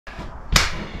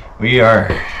We are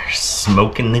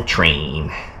smoking the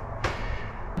train.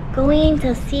 Going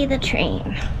to see the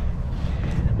train.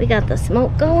 We got the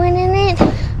smoke going in it,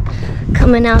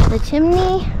 coming out the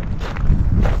chimney.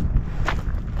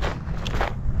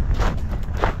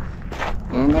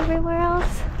 And everywhere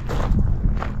else.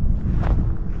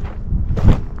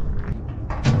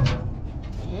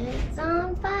 It's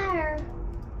on fire.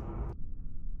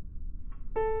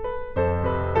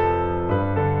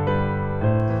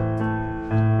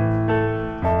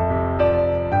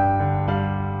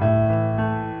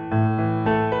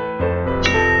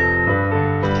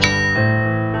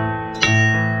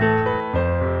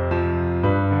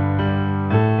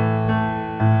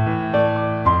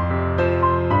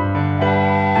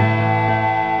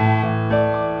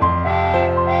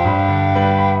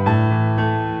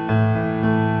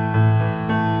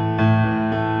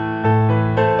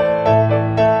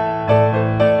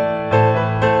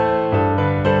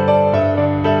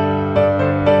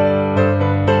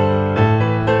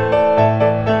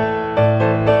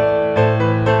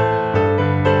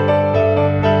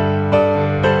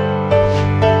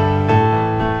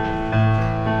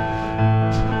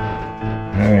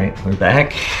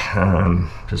 Back,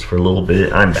 just for a little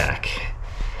bit. I'm back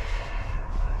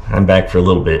for a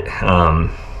little bit.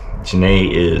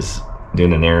 Janae is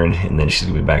doing an errand and then she's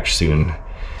gonna be back soon.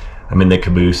 I'm in the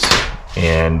Caboose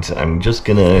and I'm just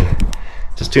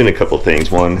doing a couple things.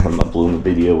 One, I'm uploading the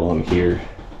video while I'm here.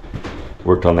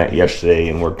 Worked on that yesterday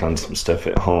and worked on some stuff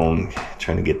at home,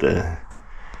 trying to get the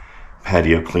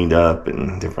patio cleaned up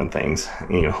and different things,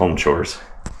 you know, home chores.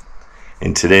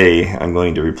 And today I'm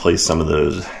going to replace some of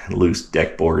those loose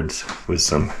deck boards with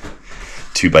some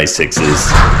 2x6s.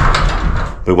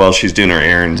 But while she's doing her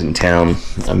errands in town,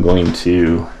 I'm going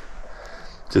to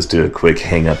just do a quick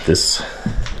hang up a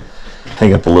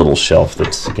little shelf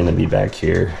that's going to be back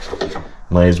here.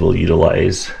 Might as well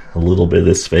utilize a little bit of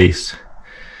this space.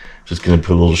 Just going to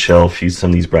put a little shelf, use some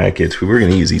of these brackets. We were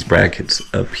going to use these brackets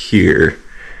up here.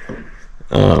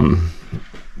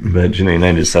 But Janae and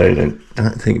I decided I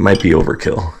think it might be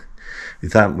overkill. We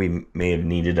thought we may have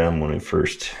needed them when we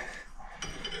first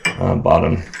bought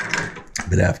them.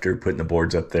 But after putting the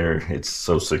boards up there, it's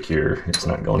so secure, it's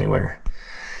not going anywhere.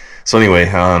 So anyway,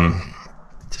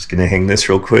 just gonna hang this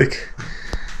real quick.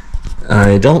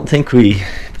 I don't think we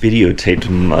videotaped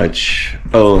much.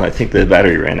 Oh, I think the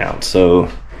battery ran out.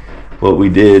 So what we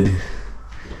did,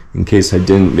 in case I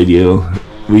didn't video,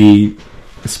 we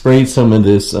sprayed some of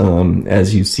this,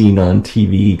 as you've seen on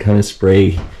TV, kind of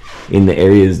spray in the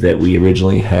areas that we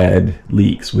originally had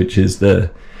leaks, which is the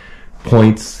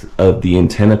points of the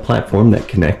antenna platform that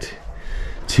connect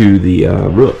to the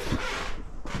roof.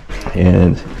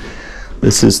 And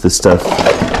this is the stuff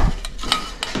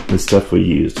we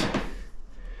used. I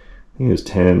think it was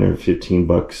 10 or 15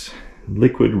 bucks.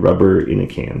 Liquid rubber in a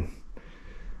can.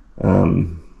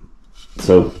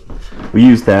 So we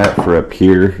used that for up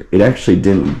here. It actually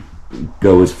didn't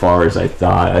go as far as I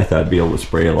thought. I thought I'd be able to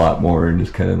spray a lot more and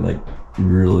just kind of like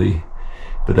really,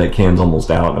 but that can's almost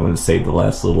out. I'm going to save the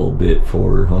last little bit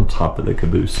for on top of the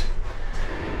Caboose.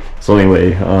 So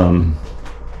anyway,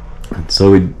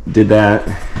 so we did that.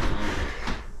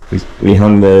 We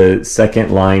hung the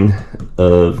second line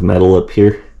of metal up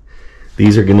here.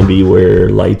 These are going to be where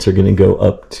lights are going to go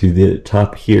up to the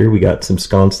top here. We got some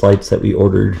sconce lights that we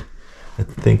ordered, I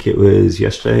think it was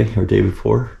yesterday or day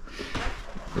before.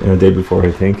 Day before,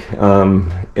 I think.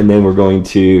 And then we're going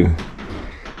to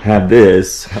have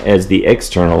this as the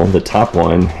external, the top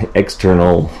one,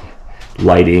 external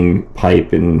lighting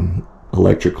pipe and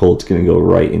electrical. It's going to go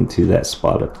right into that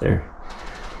spot up there,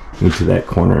 into that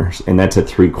corner. And that's a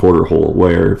 3/4 hole,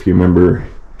 where if you remember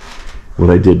what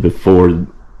I did before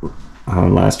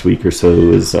last week or so,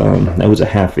 was that was a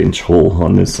 1/2 inch hole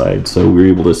on this side, so we were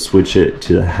able to switch it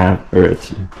to a 1/2 or a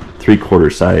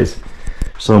 3/4 size.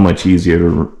 So much easier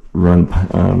to run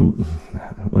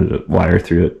wire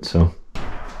through it. So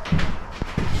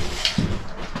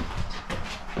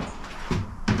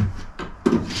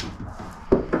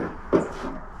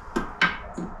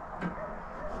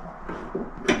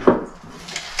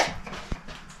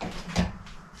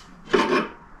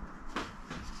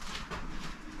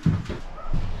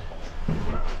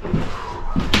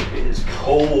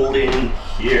cold in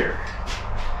here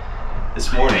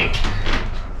this morning.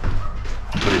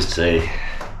 What is today?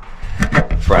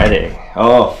 Friday.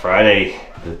 Oh, Friday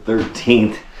the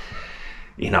 13th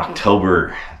in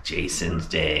October, Jason's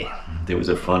Day. There was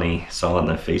a funny, saw on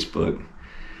the Facebook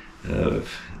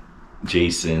of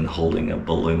Jason holding a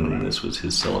balloon. This was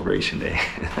his celebration day.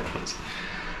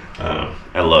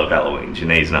 I love Halloween.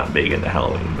 Janae's not big into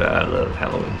Halloween, but I love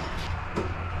Halloween.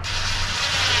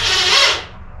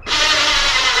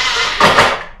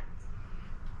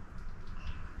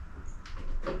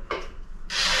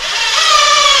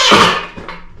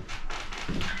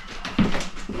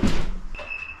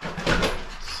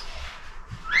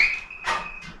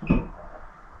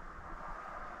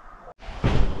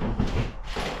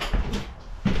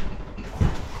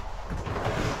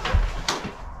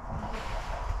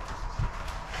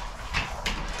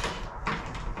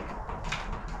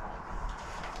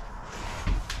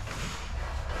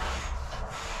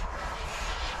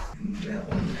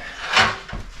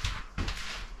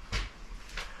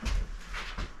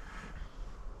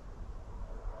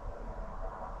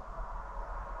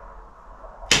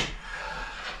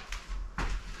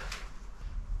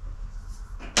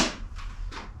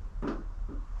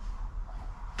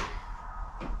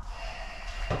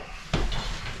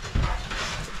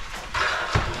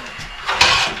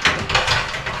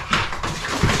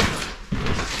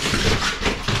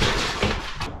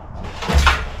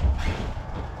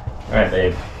 Alright,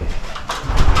 babe.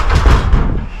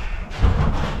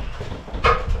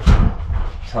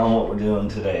 Tell them what we're doing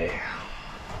today.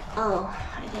 Oh,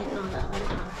 I didn't know that was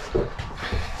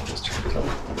on. Just trying to tell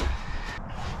them.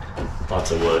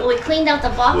 Lots of wood. Well, we cleaned out the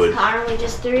boxcar and we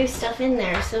just threw stuff in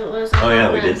there, so it was. Oh yeah,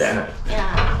 we did that.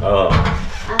 Yeah. Oh.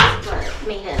 That's what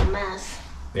made it a mess.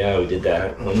 Yeah, we did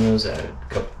that. When was that?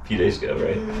 A few days ago,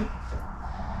 right?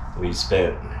 Mm-hmm. We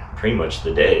spent pretty much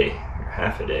the day, or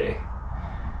half a day,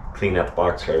 cleaning out the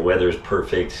boxcar. Weather's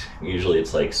perfect. Usually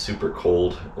it's like super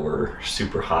cold or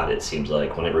super hot, it seems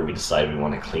like, whenever we decide we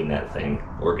want to clean that thing,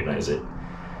 organize it.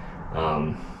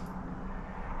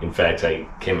 In fact, I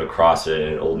came across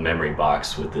an old memory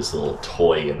box with this little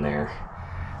toy in there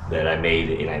that I made,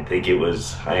 and I think it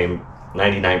was, I'm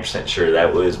 99% sure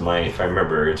that was my, if I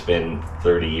remember, it's been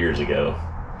 30 years ago,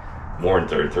 more than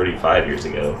 30, 35 years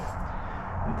ago,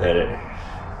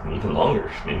 even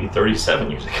longer, maybe 37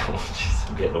 years ago. Jeez,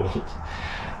 I'm getting old.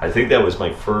 I think that was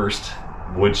my first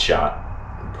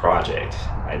woodshop project.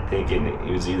 I think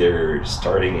it was either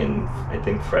starting in, I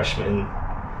think, freshman,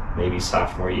 maybe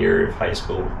sophomore year of high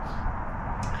school,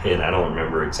 and I don't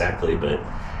remember exactly, but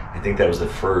I think that was the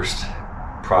first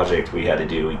project we had to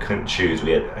do. We couldn't choose.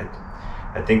 We had,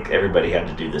 I think everybody had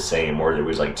to do the same, or there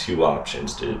was like 2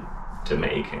 options to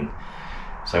make, and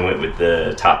so I went with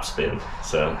the top spin.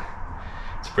 So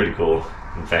it's pretty cool.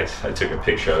 In fact, I took a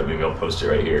picture of it and I'll post it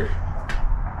right here.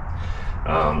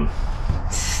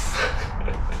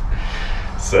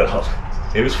 So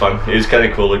it was fun. It was kind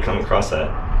of cool to come across that,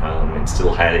 and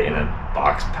still had it in a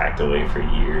box packed away for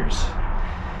years.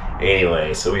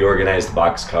 Anyway, so we organized the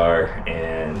boxcar,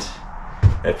 and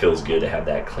that feels good to have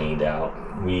that cleaned out.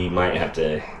 We might have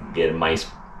to get a mice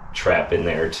trap in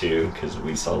there too, because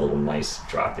we saw little mice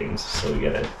droppings, so we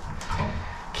gotta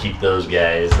keep those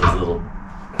guys, those little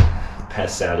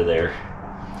pests, out of there.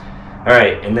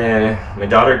 Alright, and then my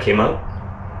daughter came up,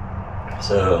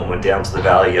 so I went down to the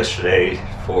valley yesterday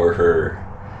for her,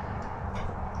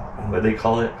 what do they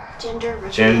call it? Gender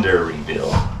reveal. Gender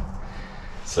reveal.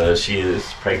 So she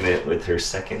is pregnant with her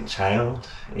 2nd child,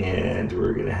 and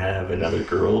we're gonna have another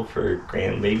girl for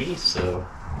grandbaby. So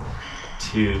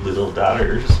 2 little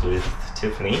daughters with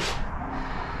Tiffany.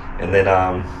 And then,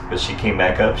 but she came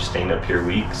back up. She's staying up here a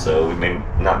week, so we may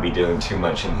not be doing too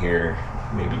much in here.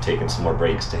 Maybe taking some more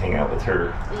breaks to hang out with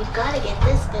her. We've got to get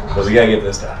this finished. But we gotta get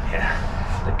this done, yeah.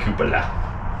 The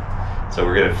cupola. So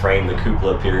we're gonna frame the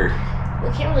cupola up here. We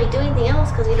can't really do anything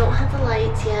else because we don't have the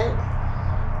lights yet.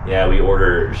 Yeah, we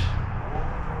ordered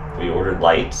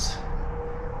lights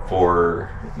for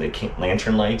the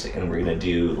lantern lights, and we're gonna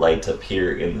do lights up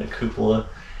here in the cupola.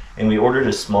 And we ordered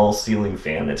a small ceiling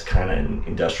fan that's kind of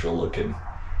industrial looking,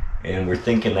 and we're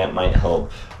thinking that might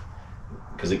help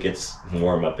because it gets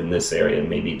warm up in this area, and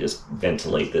maybe just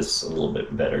ventilate this a little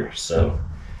bit better. So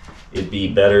it'd be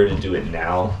better to do it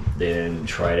now than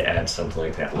try to add something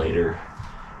like that later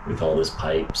with all this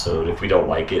pipe. So if we don't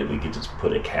like it, we could just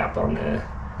put a cap on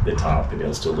the top and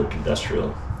it'll still look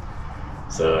industrial.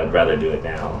 So I'd rather do it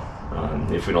now.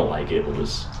 If we don't like it, we'll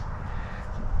just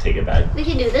take it back. We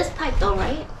can do this pipe though,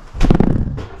 right?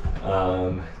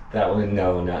 That one,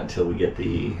 no, not until we get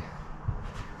the,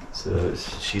 so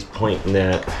she's pointing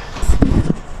at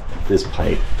this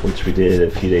pipe, which we did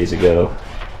a few days ago.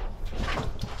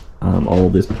 All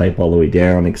this pipe all the way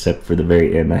down, except for the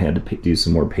very end. I had to do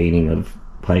some more painting of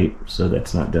pipe, so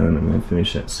that's not done. I'm going to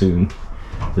finish that soon,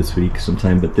 this week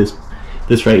sometime. But this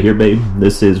right here, babe,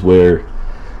 this is where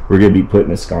we're going to be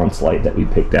putting a sconce light that we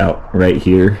picked out right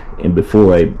here. And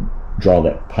before I draw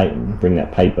that pipe, bring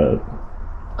that pipe up,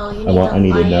 I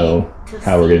need to know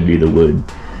how we're going to do the wood,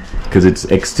 because it's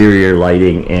exterior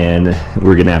lighting, and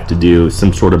we're going to have to do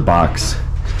some sort of box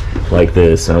like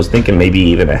this. And I was thinking maybe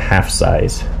even a half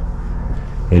size,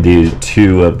 and do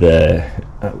 2 of the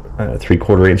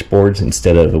 3/4 inch boards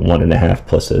instead of a 1.5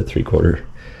 plus a 3/4.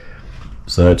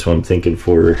 So that's what I'm thinking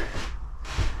for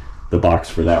the box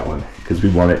for that one, because we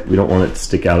don't want it to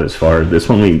stick out as far. This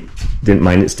one we didn't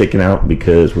mind it sticking out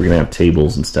because we're gonna have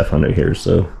tables and stuff under here,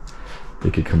 so they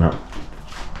could come out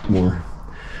more.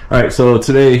 All right, so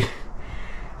today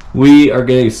we are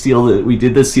gonna seal it. We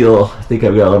did the seal, I think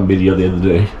I've got on video the other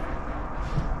day.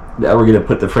 Now we're gonna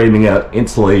put the framing out,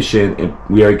 insulation, and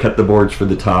we already cut the boards for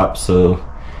the top, so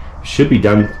should be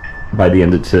done by the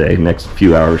end of today, next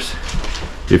few hours.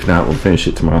 If not, we'll finish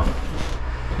it tomorrow,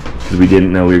 because we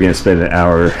didn't know we were gonna spend an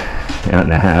hour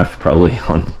and a half probably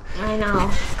on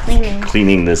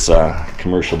cleaning this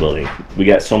commercial building. We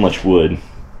got so much wood,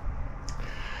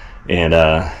 and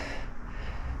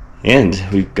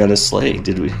we've got a sleigh.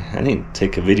 Did we? I didn't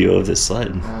take a video of this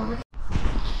sled.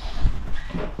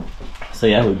 So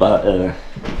yeah, we bought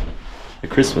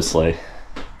Christmas sleigh.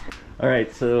 All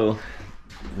right, so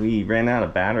we ran out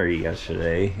of battery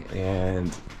yesterday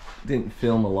and didn't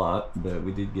film a lot, but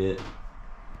we did get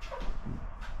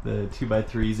the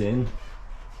 2x3s in.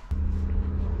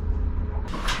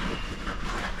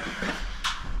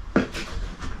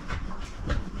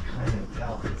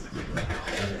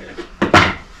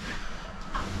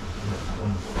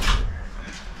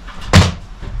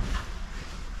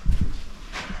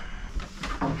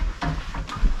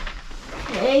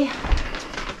 Okay.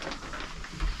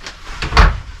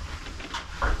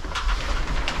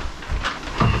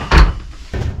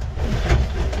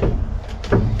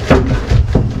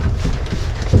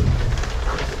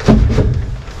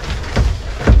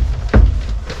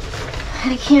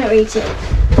 I can't reach it.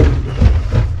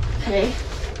 Okay.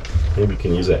 Maybe you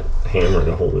can use that hammer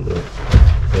to hold it up.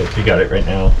 If you got it right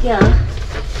now. Yeah.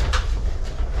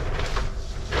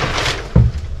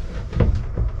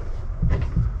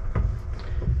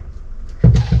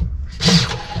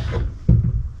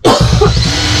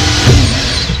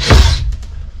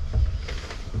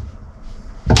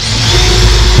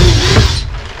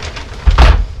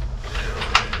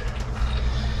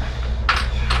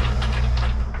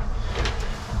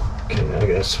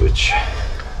 Switch.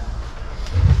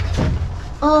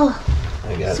 Oh,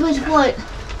 I got switch it. what?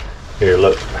 Here,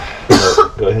 look.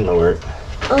 Look. Go ahead and lower it.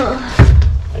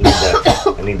 I need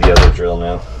that. I need the other drill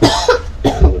now.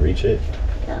 Able to reach it?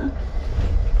 Yeah.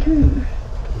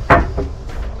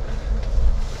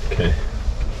 Okay.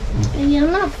 Maybe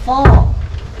I'm gonna fall.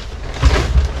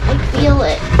 I feel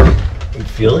it. You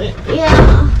feel it?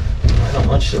 Yeah. Not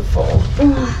much to fall.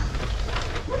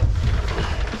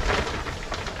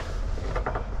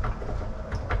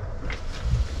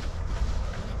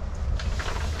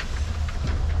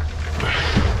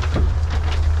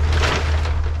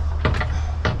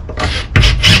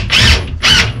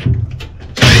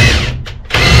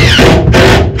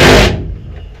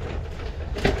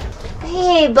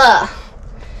 Babe,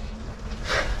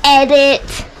 edit.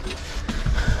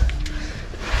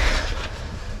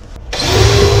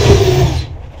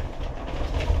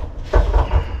 I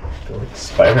feel like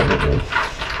Spider-Man.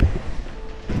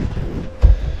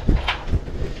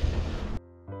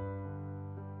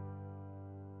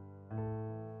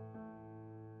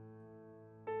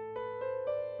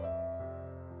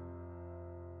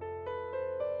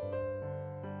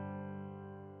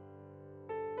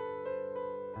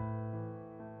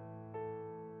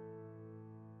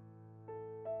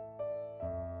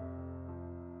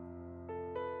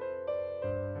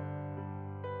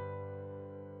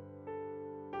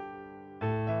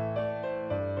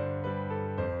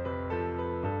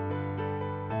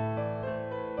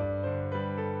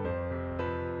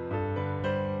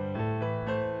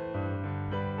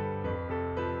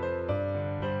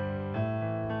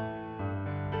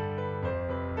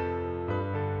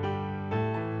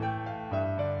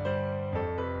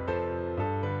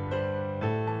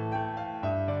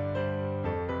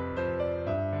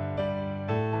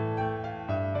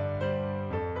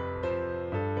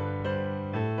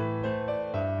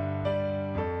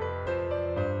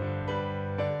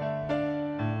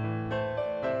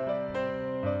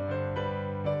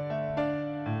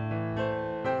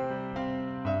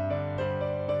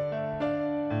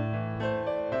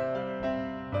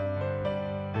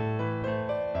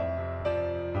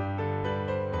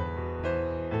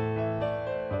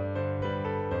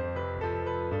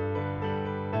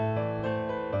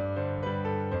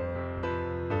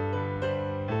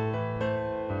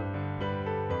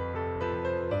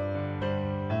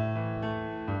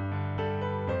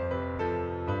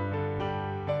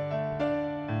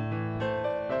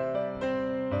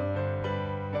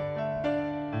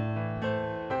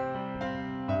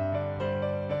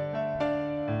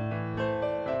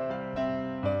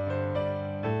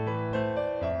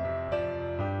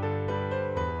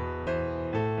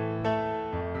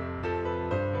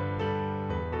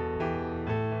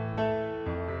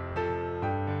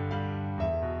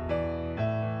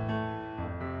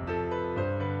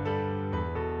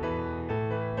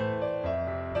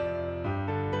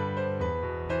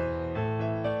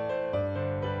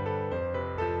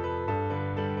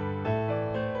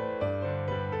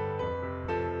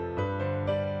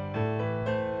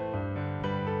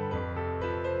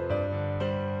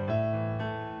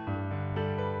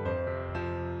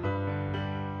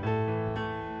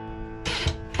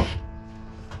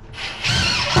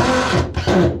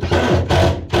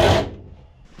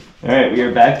 Alright, we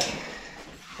are back.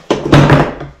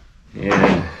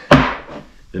 And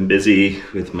been busy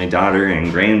with my daughter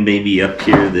and grandbaby up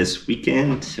here this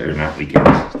weekend, or not weekend,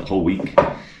 the whole week.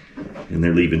 and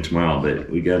they're leaving tomorrow, but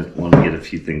we want to get a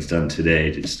few things done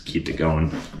today to just keep it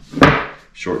going.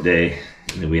 Short day,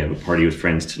 and then we have a party with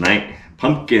friends tonight.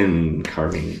 Pumpkin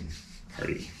carving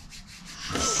party.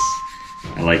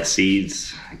 I like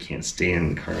seeds. I can't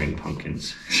stand carving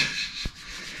pumpkins.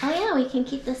 Oh yeah, we can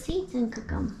keep the seeds and cook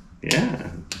them.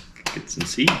 Yeah, get some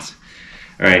seeds.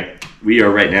 All right, we are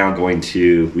right now going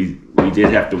to, we did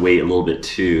have to wait a little bit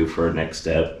too for our next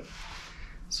step.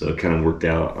 So it kind of worked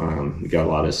out. We got a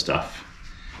lot of stuff.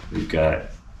 We've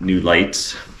got new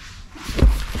lights,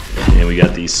 and we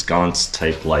got these sconce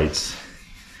type lights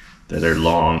that are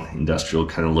long, industrial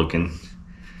kind of looking.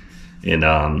 And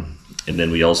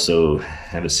then we also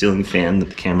have a ceiling fan that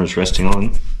the camera's resting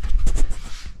on.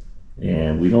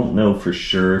 And we don't know for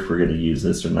sure if we're going to use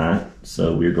this or not.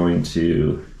 So we're going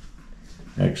to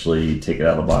actually take it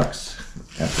out of the box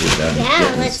after we're done.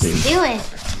 Yeah, let's do it.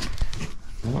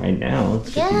 All right, now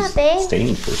let's get these babe.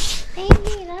 stained first.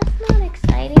 Baby, that's not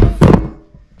exciting.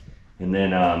 And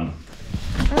then I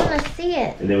want to see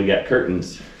it. and then we got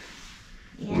curtains,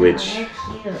 Yeah, which they're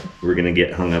cute. we're gonna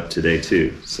get hung up today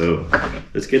too. So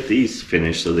let's get these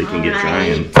finished so they can get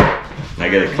drying. I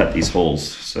gotta cut these holes,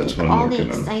 so that's what All I'm the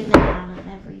working on. excitement out of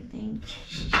everything.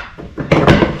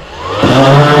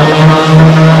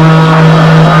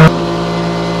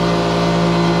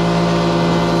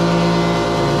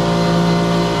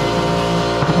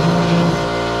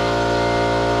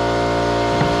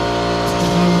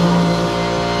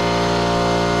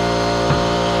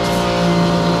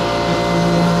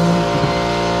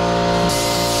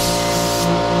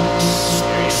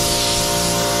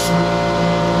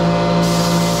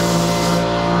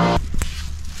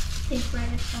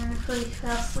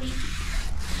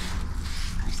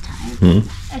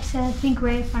 I said, I think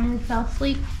Ray finally fell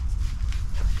asleep.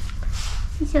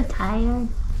 He's so tired.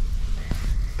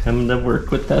 Come to work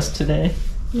with us today.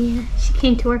 Yeah, she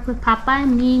came to work with Papa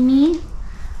and Mimi.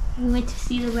 We went to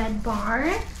see the red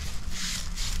barn.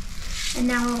 And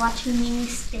now we're watching Mimi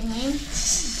stain.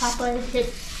 Papa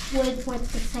hit wood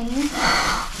with the sand.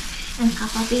 And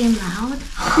Papa being loud.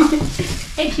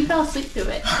 Hey, she fell asleep through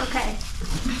it. Okay.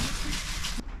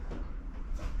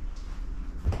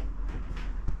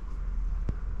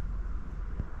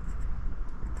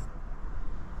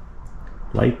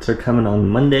 Lights are coming on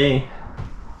Monday.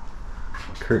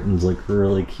 Curtains look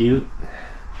really cute.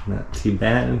 Not too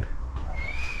bad.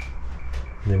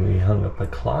 Then we hung up a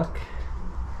clock.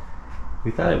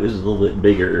 We thought it was a little bit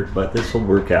bigger, but this will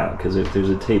work out because if there's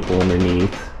a table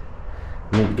underneath,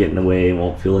 it won't get in the way. It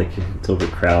won't feel like it's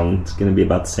overcrowded. It's going to be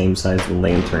about the same size as the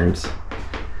lanterns.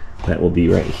 That will be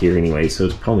right here anyway, so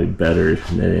it's probably better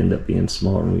than it end up being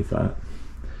smaller than we thought.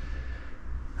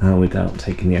 Without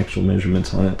taking the actual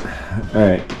measurements on it.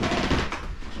 Alright.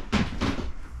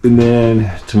 And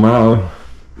then tomorrow,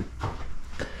 I'm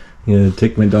going to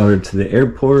take my daughter to the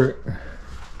airport.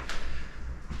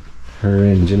 Her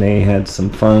and Janae had some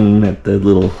fun at the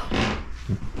little,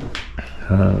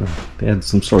 they had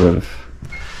some sort of,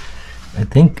 I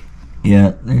think,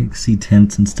 yeah, you can see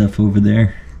tents and stuff over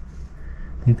there.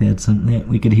 I think they had something,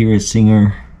 we could hear a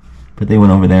singer. But they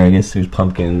went over there. I guess there's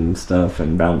pumpkin stuff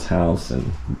and bounce house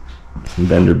and some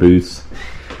vendor booths.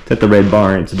 It's at the Red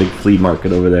Barn. It's a big flea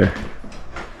market over there.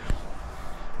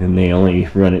 And they only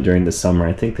run it during the summer.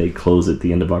 I think they close at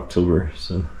the end of October.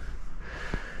 So,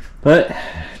 but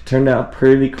it turned out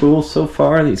pretty cool so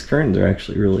far. These curtains are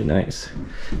actually really nice.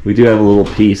 We do have a little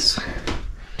piece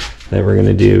that we're going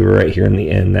to do right here in the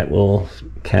end that will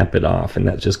cap it off. And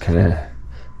that just kind of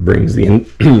brings the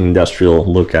industrial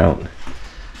look out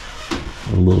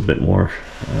a little bit more.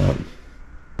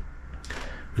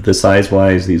 But the size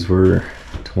wise, these were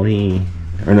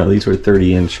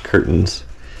 30-inch curtains.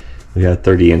 We got a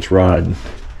 30-inch rod,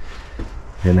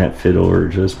 and that fit over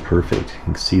just perfect. You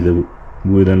can see the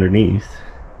wood underneath.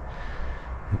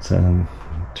 It's turned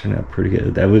out pretty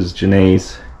good. That was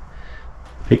Janae's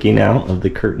picking out of the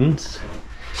curtains.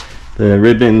 The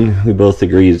ribbon, we both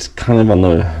agreed, is kind of on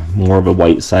the more of a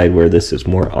white side, where this is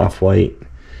more off-white.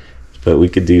 But we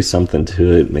could do something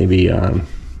to it, maybe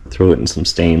throw it in some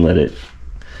stain, let it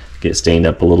get stained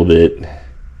up a little bit,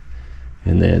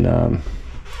 and then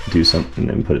do something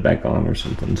and put it back on or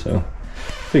something. So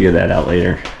figure that out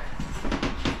later.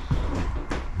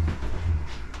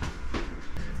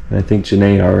 And I think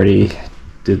Janae already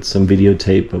did some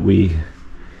videotape, but we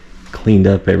cleaned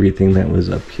up everything that was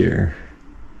up here.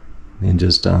 And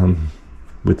just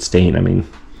with stain, I mean,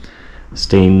 I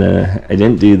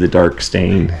didn't do the dark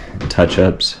stain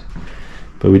touch-ups,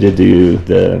 but we did do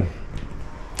the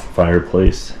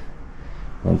fireplace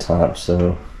on top.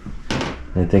 So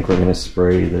I think we're going to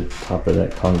spray the top of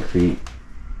that concrete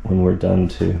when we're done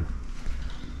too.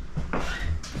 In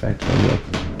fact,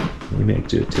 maybe I can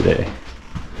do it today.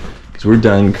 Because we're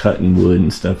done cutting wood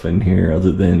and stuff in here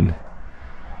other than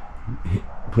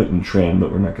putting trim,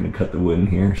 but we're not going to cut the wood in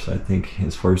here. So I think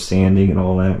as far as sanding and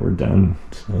all that, we're done.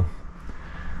 So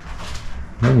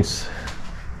nice.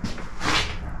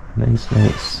 Nice,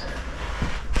 nice.